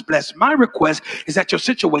spouse is blessed. My request is that your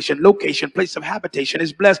situation, location, place of habitation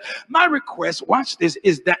is blessed. My request, watch this,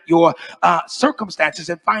 is that your circumstances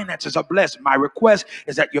and finances are blessed. My request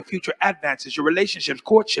is that your future advances, your relationships,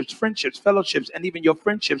 courtships, friendships, fellowships, and even your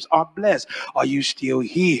friendships are blessed. Are you still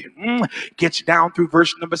here? Gets down through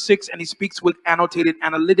verse number 6, and he speaks with annotated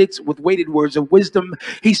analytics, with weighted words of wisdom.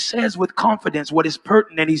 He says with confidence what is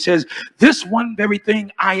pertinent. He says, this one very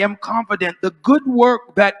thing I am confident, the good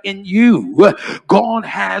work that in you God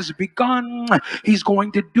has begun, he's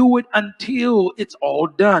going to do it until it's all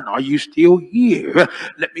done. Are you still here?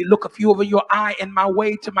 Let me look a few over your eye in my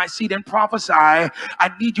way to my seat and prophesy.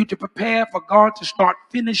 I need you to prepare for God to start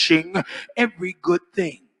finishing every good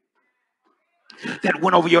thing. that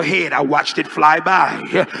went over your head. I watched it fly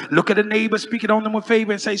by. Look at the neighbor, speak it on them with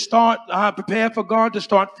favor, and say, prepare for God to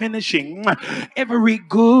start finishing every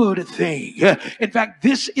good thing. In fact,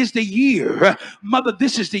 this is the year, mother,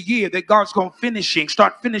 this is the year that God's going to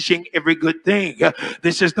start finishing every good thing.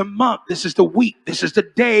 This is the month, this is the week, this is the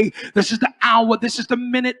day, this is the hour, this is the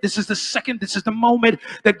minute, this is the second, this is the moment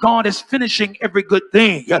that God is finishing every good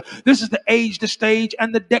thing. This is the age, the stage,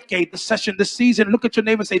 and the decade, the session, the season. Look at your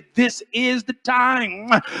neighbor and say, this is the time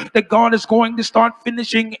that God is going to start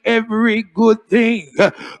finishing every good thing.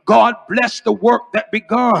 God bless the work that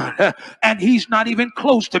begun, and he's not even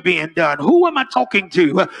close to being done. Who am I talking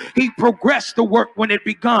to? He progressed the work when it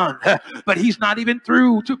begun, but he's not even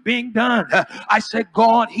through to being done. I said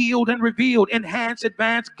God healed and revealed, enhanced,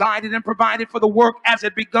 advanced, guided, and provided for the work as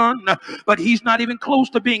it begun, but he's not even close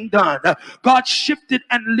to being done. God shifted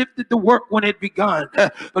and lifted the work when it begun,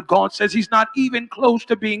 but God says he's not even close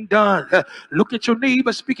to being done. Look at your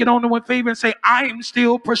neighbor, speak it on them with favor, and say, I am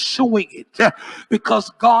still pursuing it because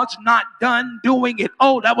God's not done doing it.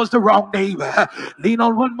 Oh, that was the wrong neighbor. Lean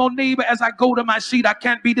on one more neighbor as I go to my seat. I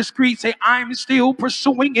can't be discreet. Say, I'm still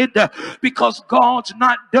pursuing it because God's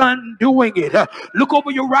not done doing it. Look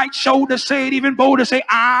over your right shoulder. Say it even bolder. Say,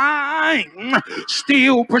 I'm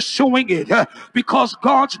still pursuing it because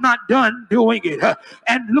God's not done doing it.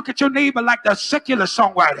 And look at your neighbor like the secular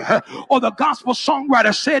songwriter or the gospel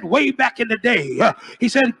songwriter said way back in the day. He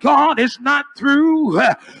said, God is not through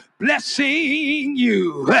blessing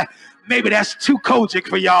you. Maybe that's too Kojic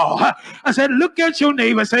for y'all. I said, look at your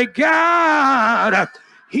neighbor and say, God,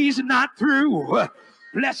 he's not through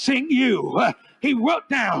blessing you. He wrote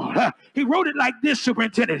it like this,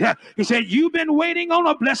 superintendent. He said, you've been waiting on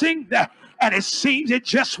a blessing and it seems it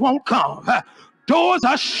just won't come. Doors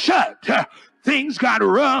are shut. Things got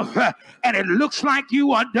rough and it looks like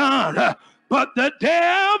you are done. But the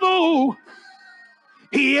devil,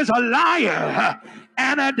 he is a liar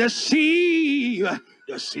and a deceiver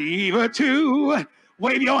too.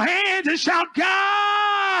 Wave your hands and shout,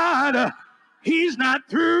 God, he's not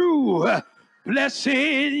through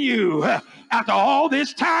blessing you. After all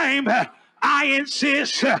this time, I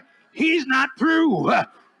insist he's not through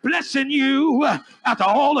blessing you. After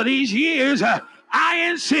all of these years, I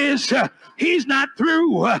insist he's not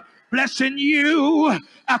through blessing you.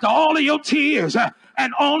 After all of your tears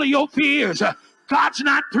and all of your fears, God's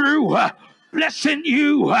not through blessing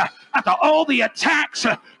you. After all the attacks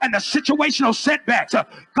and the situational setbacks,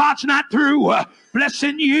 God's not through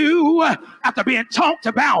blessing you. After being talked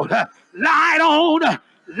about, lied on,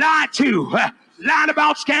 lied to, lied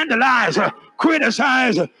about, scandalized,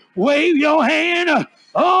 criticized, wave your hand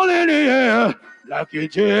all in the air like you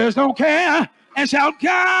just don't care and shout,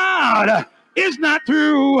 God is not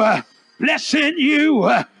through blessing you.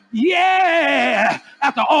 Yeah,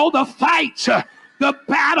 after all the fights, the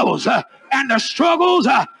battles, and the struggles,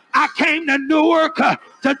 I came to Newark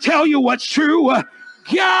to tell you what's true.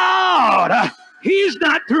 God, he's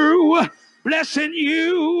not through blessing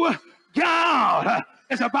you. God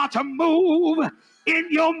is about to move in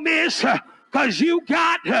your midst because you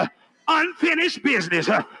got unfinished business.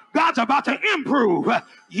 God's about to improve,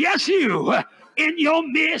 yes, you in your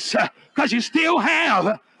midst because you still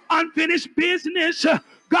have unfinished business.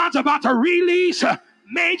 God's about to release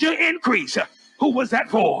major increase. Who was that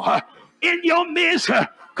for? In your midst,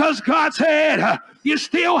 because God said you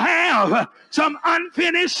still have some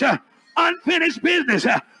unfinished business.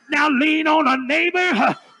 Now lean on a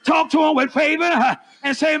neighbor, talk to him with favor,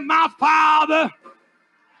 and say, my Father,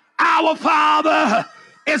 our Father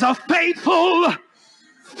is a faithful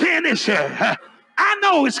finisher. I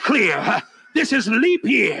know it's clear. This is leap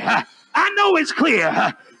year. I know it's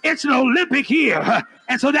clear. It's an Olympic year.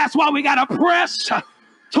 And so that's why we got to press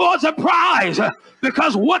towards a prize,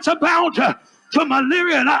 because what's about to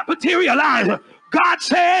materialize, God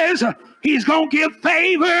says he's going to give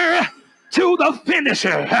favor to the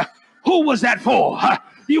finisher. Who was that for?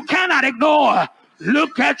 You cannot ignore.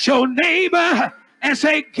 Look at your neighbor and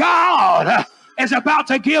say, God is about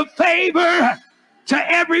to give favor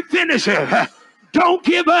to every finisher. Don't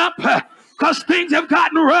give up because things have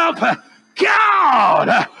gotten rough.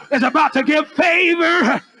 God is about to give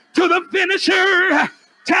favor to the finisher.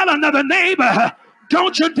 Tell another neighbor,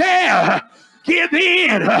 don't you dare give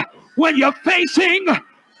in when you're facing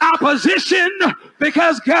opposition,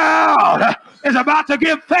 because God is about to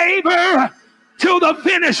give favor to the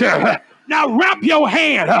finisher. Now wrap your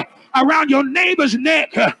hand around your neighbor's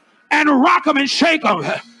neck and rock them and shake them.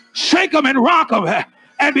 Shake them and rock them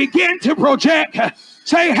and begin to project.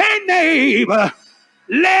 Say, hey neighbor,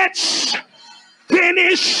 let's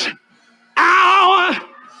finish our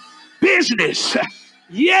business.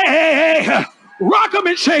 Yeah, Rock them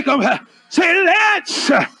and shake them. Say,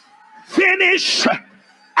 let's finish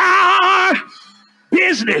our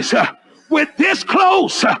business. With this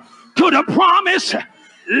close to the promise,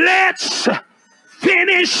 let's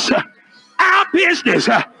finish our business.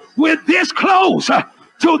 With this close to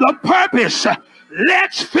the purpose,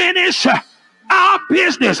 let's finish our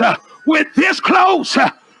business. With this close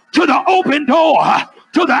to the open door,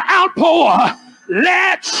 to the outpour,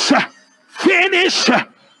 let's finish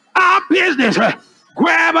our business.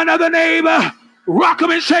 Grab another neighbor, rock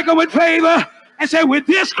them and shake them with favor, and say, with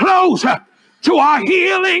this close to our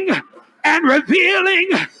healing and revealing,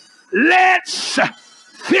 let's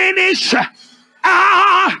finish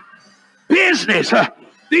our business.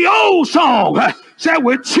 The old song said,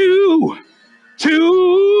 we're too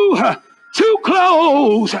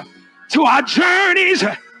close to our journeys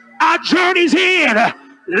in.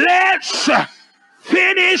 Let's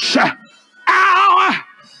finish our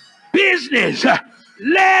business.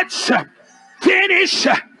 Let's finish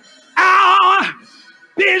our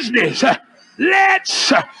business.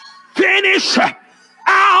 Let's finish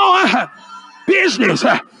our business.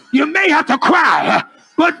 You may have to cry,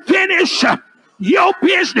 but finish your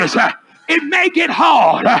business. It may get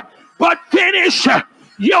hard, but finish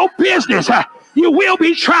your business. You will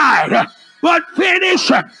be tried, but finish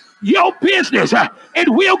your business. It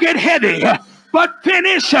will get heavy, but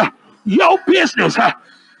finish your business.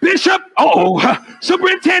 Bishop,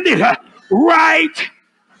 superintendent, write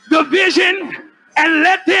the vision and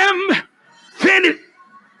let them finish.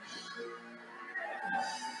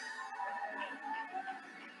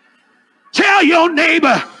 Tell your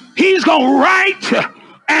neighbor he's gonna write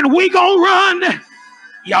and we gonna run.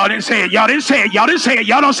 Y'all didn't say it. Y'all didn't say it. Y'all didn't say it.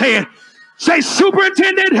 Y'all don't say it. Say,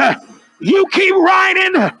 superintendent, you keep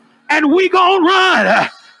writing and we gonna run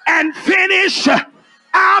and finish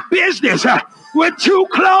our business. We're too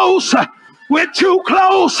close. We're too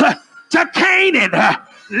close to Canaan.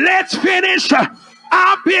 Let's finish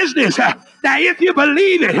our business. Now, if you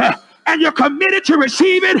believe it and you're committed to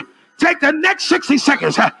receive it, take the next 60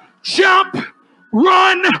 seconds. Jump,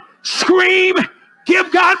 run, scream,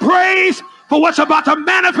 give God praise for what's about to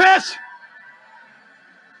manifest.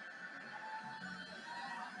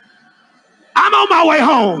 I'm on my way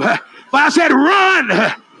home, but I said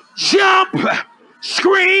run, jump,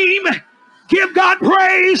 scream, give God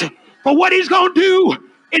praise for what he's going to do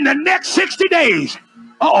in the next 60 days.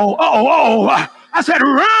 I said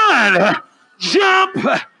run, jump,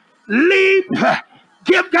 leap,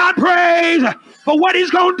 give God praise for what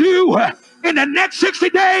he's going to do in the next 60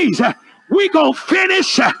 days. We're going to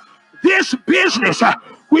finish this business.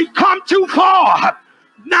 We come too far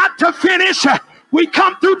not to finish. We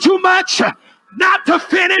come through too much not to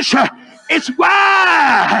finish. It's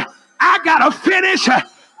why I got to finish.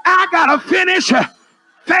 I got to finish.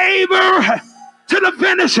 Favor to the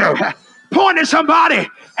finisher. Point at somebody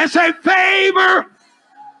and say, favor.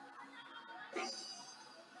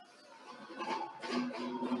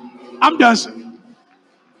 I'm done.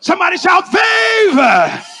 Somebody shout,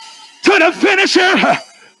 favor to the finisher.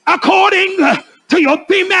 According to your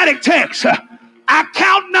thematic text, I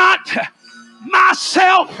count not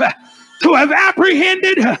myself to have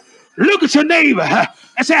apprehended. Look at your neighbor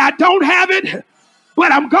and say, I don't have it,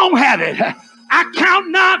 but I'm going to have it. I count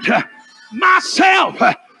not myself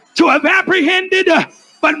to have apprehended,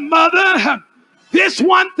 but mother, this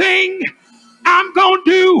one thing I'm going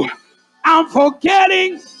to do, I'm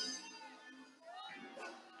forgetting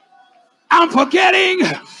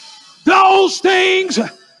those things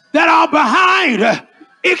that are behind.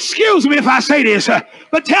 Excuse me if I say this,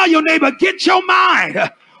 but tell your neighbor, get your mind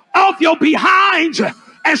off your behinds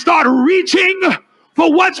and start reaching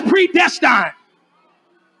for what's predestined.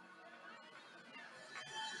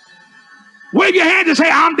 Wave your hand and say,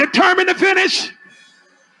 I'm determined to finish.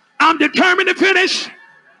 I'm determined to finish.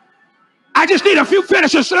 I just need a few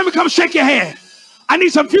finishers. So let me come shake your hand. I need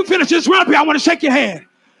some few finishers. Run up here. I want to shake your hand.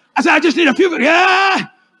 I said, I just need a few. Yeah.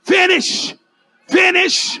 Finish.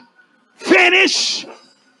 Finish. Finish.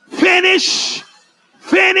 Finish.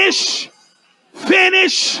 Finish.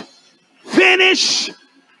 Finish. Finish.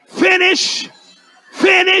 Finish.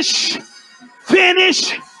 Finish.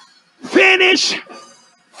 Finish. Finish.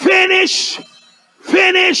 Finish.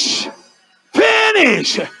 Finish.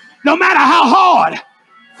 Finish. No matter how hard.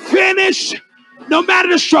 Finish. No matter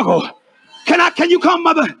the struggle. Can you come,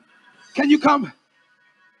 mother? Can you come?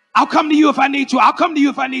 I'll come to you if I need to. I'll come to you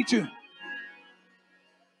if I need to.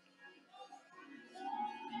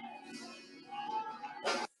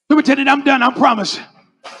 Superintendent, I'm done. I promise.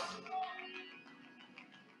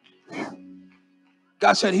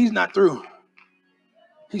 God said he's not through.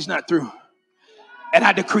 He's not through. And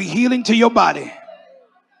I decree healing to your body.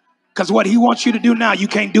 Because what he wants you to do now, you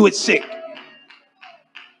can't do it sick.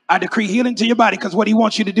 I decree healing to your body because what he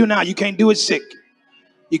wants you to do now, you can't do it sick.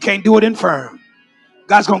 You can't do it infirm.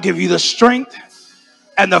 God's going to give you the strength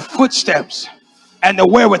and the footsteps and the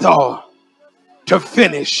wherewithal to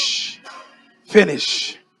finish,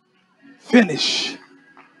 finish, finish,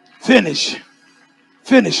 finish,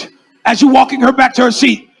 finish. As you're walking her back to her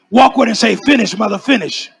seat, walk with her and say, finish, mother,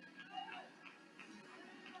 finish.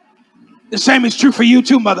 The same is true for you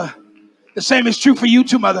too, mother. The same is true for you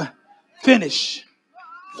too, mother. Finish.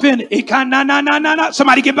 Finish.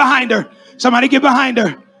 Somebody get behind her. Somebody get behind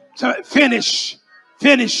her. Finish.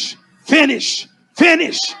 Finish. Finish.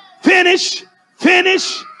 Finish. Finish.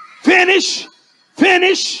 Finish. Finish.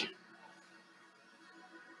 Finish.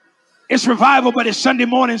 It's revival, but it's Sunday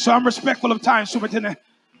morning, so I'm respectful of time. Superintendent,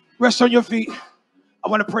 rest on your feet. I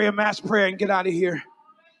want to pray a mass prayer and get out of here.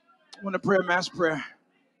 I want to pray a mass prayer.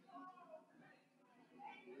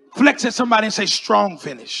 Flex at somebody and say, strong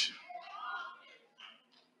finish.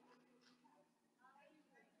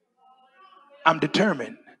 I'm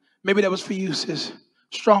determined. Maybe that was for you, sis.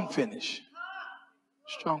 Strong finish.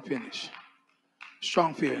 Strong finish.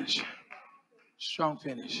 Strong finish. Strong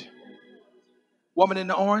finish. Woman in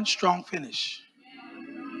the orange, strong finish.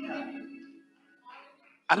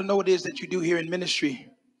 I don't know what it is that you do here in ministry,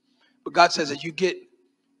 but God says that you get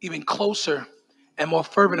even closer and more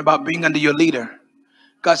fervent about being under your leader.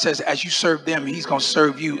 God says as you serve them, he's going to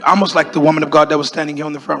serve you. Almost like the woman of God that was standing here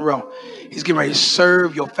on the front row. He's getting ready to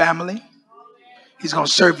serve your family. He's going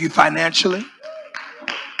to serve you financially.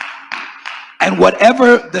 And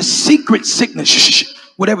whatever the secret sickness,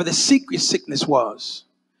 whatever the secret sickness was,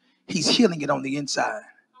 he's healing it on the inside.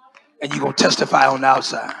 And you're going to testify on the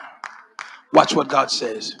outside. Watch what God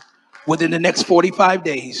says. Within the next 45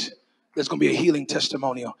 days, there's going to be a healing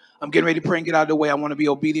testimonial. I'm getting ready to pray and get out of the way. I want to be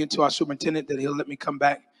obedient to our superintendent that he'll let me come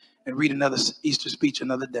back and read another Easter speech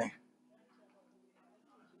another day.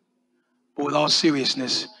 But with all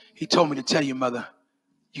seriousness, he told me to tell you, mother,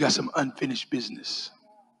 you got some unfinished business.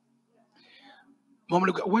 Woman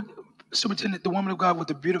of God, what superintendent? The woman of God with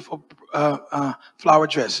the beautiful flower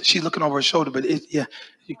dress. She's looking over her shoulder, but yeah.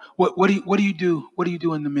 What do you do? What do you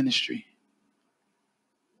do in the ministry?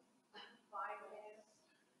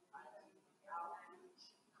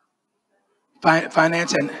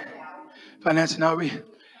 Finance and outreach,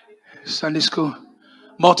 Sunday school,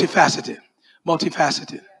 multifaceted,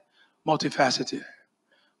 multifaceted, multifaceted,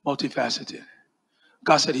 multifaceted.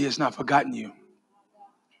 God said he has not forgotten you.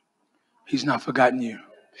 He's not forgotten you.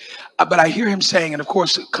 But I hear him saying, and of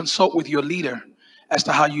course, consult with your leader as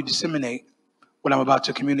to how you disseminate what I'm about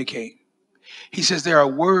to communicate. He says there are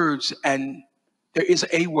words, and there is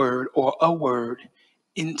a word or a word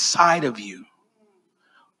inside of you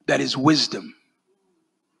that is wisdom.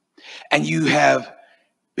 And you have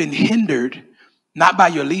been hindered, not by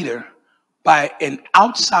your leader, by an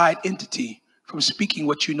outside entity from speaking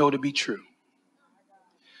what you know to be true.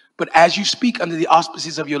 But as you speak under the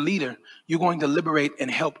auspices of your leader, you're going to liberate and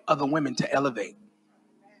help other women to elevate.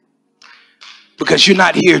 Because you're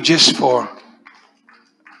not here just for,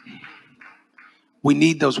 we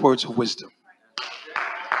need those words of wisdom.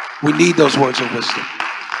 We need those words of wisdom.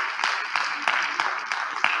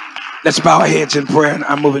 Let's bow our heads in prayer, and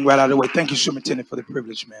I'm moving right out of the way. Thank you, Superintendent, for the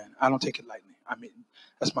privilege, man. I don't take it lightly. I mean,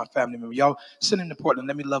 that's my family member. Y'all, send him to Portland.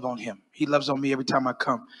 Let me love on him. He loves on me every time I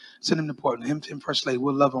come. Send him to Portland. Him First Lady,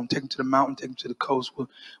 we'll love on him. Take him to the mountain, take him to the coast. We're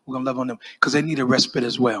going to love on them because they need a respite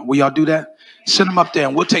as well. Will y'all do that? Send them up there,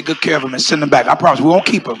 and we'll take good care of them and send them back. I promise we won't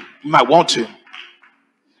keep them. We might want to,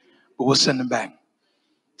 but we'll send them back.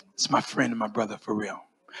 It's my friend and my brother, for real.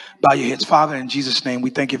 Bow your heads. Father, in Jesus' name, we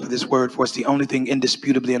thank you for this word, for it's the only thing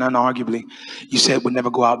indisputably and unarguably you said would never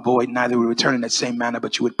go out void, neither would return in that same manner,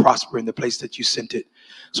 but you would prosper in the place that you sent it.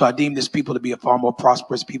 So I deem this people to be a far more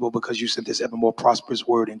prosperous people because you sent this ever more prosperous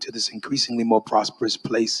word into this increasingly more prosperous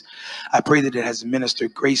place. I pray that it has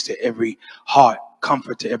ministered grace to every heart,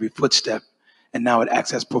 comfort to every footstep, and now it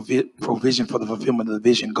acts as provision for the fulfillment of the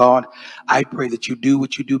vision. God, I pray that you do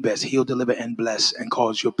what you do best, heal, deliver, and bless, and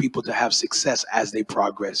cause your people to have success as they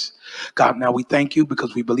progress. God, now we thank you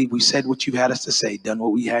because we believe we said what you had us to say, done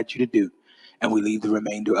what we had you to do, and we leave the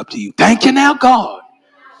remainder up to you. Thank you now, God,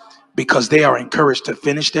 because they are encouraged to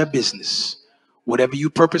finish their business. Whatever you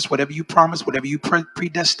purpose, whatever you promise, whatever you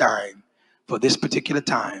predestine for this particular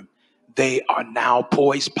time, they are now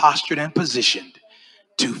poised, postured, and positioned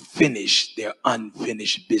to finish their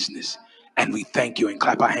unfinished business. And we thank you and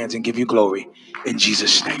clap our hands and give you glory in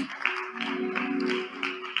Jesus' name.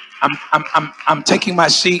 I'm taking my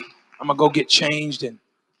seat. I'm gonna go get changed and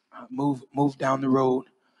move down the road.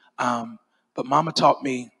 But Mama taught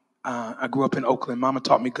me, I grew up in Oakland. Mama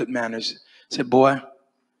taught me good manners. Said, boy,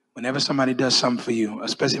 whenever somebody does something for you,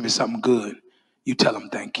 especially if it's something good, you tell them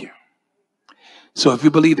thank you. So if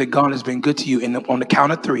you believe that God has been good to you, on the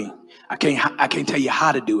count of 3, I can't tell you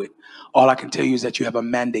how to do it. All I can tell you is that you have a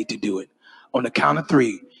mandate to do it. On the count of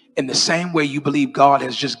 3, in the same way you believe God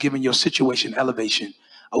has just given your situation elevation,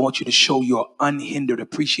 I want you to show your unhindered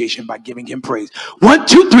appreciation by giving him praise. 1,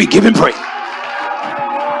 2, 3, give him praise.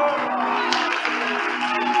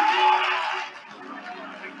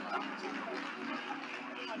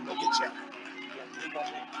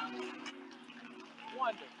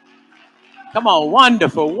 Come on,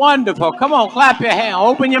 wonderful, wonderful. Come on, clap your hand,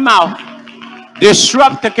 open your mouth.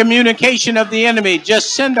 Disrupt the communication of the enemy.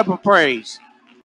 Just send up a praise.